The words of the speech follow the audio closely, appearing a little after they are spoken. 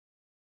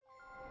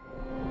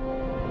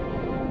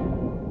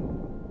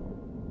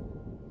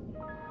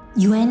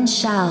Yuan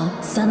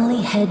Shao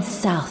suddenly heads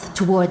south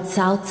toward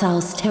Cao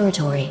Cao's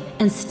territory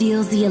and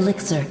steals the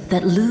elixir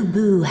that Lu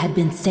Bu had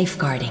been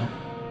safeguarding.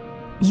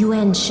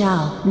 Yuan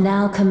Shao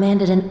now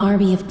commanded an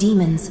army of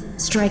demons,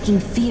 striking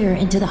fear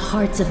into the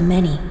hearts of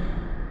many,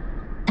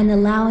 and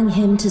allowing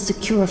him to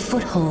secure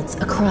footholds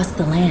across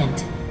the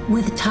land.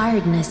 With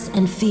tiredness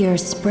and fear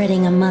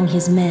spreading among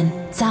his men,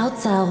 Cao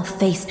Cao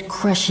faced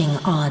crushing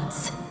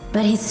odds,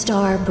 but his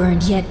star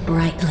burned yet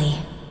brightly.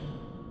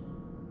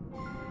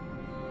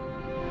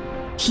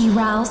 He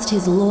roused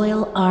his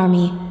loyal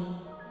army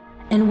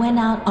and went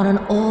out on an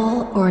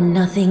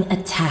all-or-nothing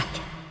attack.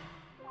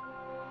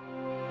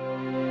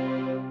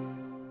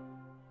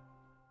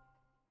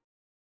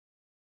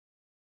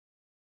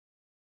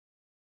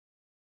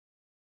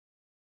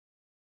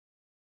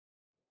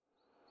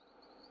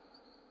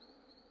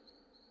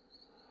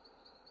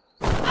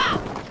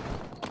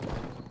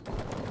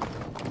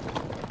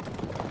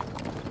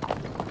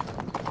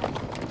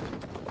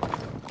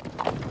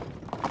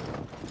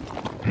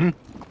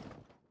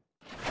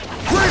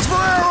 Brace for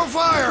arrow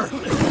fire!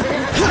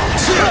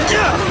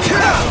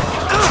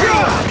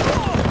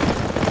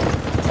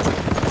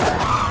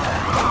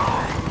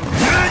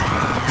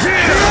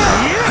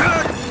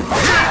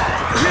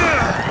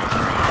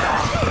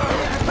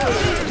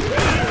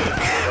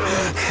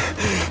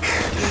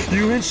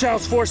 Yuan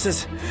Shao's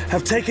forces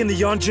have taken the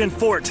Yonjin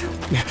fort.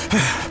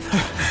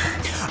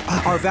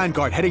 Our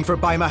vanguard heading for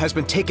Baima has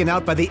been taken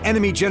out by the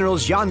enemy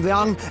generals Yan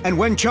Liang and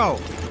Wen Chou.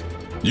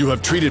 You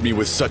have treated me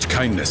with such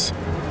kindness.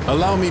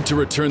 Allow me to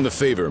return the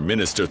favor,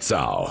 Minister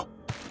Cao.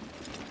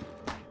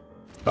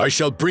 I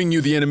shall bring you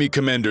the enemy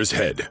commander's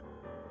head.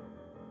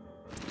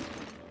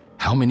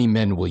 How many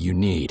men will you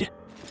need?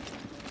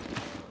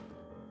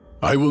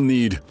 I will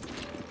need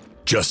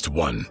just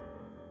one.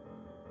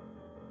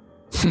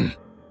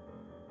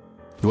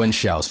 Yuan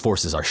Shao's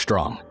forces are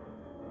strong.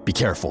 Be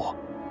careful.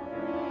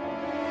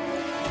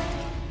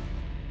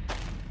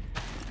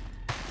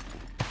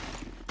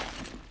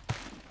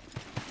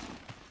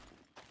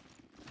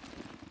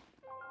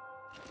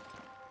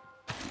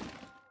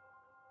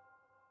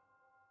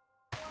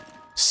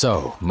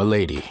 So,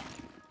 milady,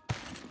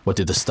 what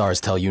did the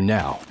stars tell you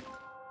now?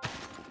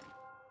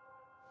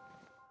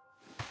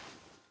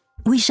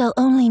 We shall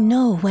only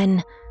know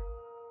when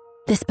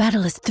this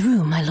battle is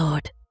through, my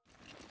lord.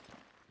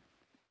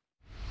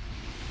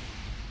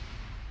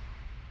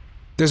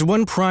 There's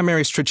one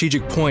primary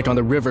strategic point on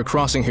the river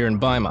crossing here in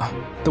Baima.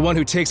 The one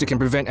who takes it can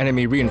prevent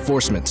enemy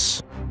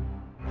reinforcements.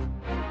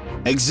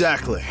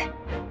 Exactly.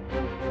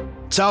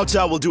 Cao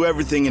Cao will do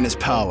everything in his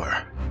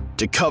power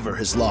to cover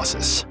his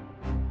losses.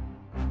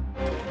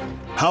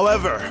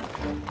 However,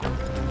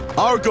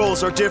 our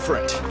goals are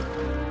different.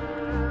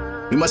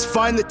 We must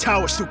find the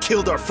Taoists who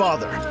killed our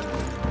father.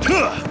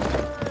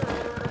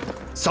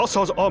 Cao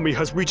Cao's army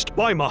has reached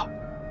Baima.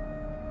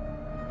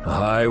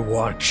 I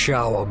want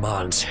Shao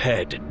Aman's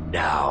head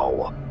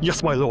now.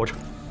 Yes, my lord.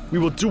 We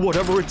will do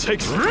whatever it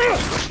takes.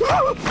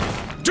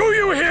 Do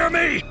you hear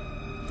me?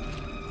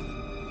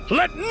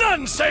 Let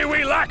none say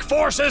we lack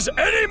forces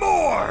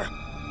anymore!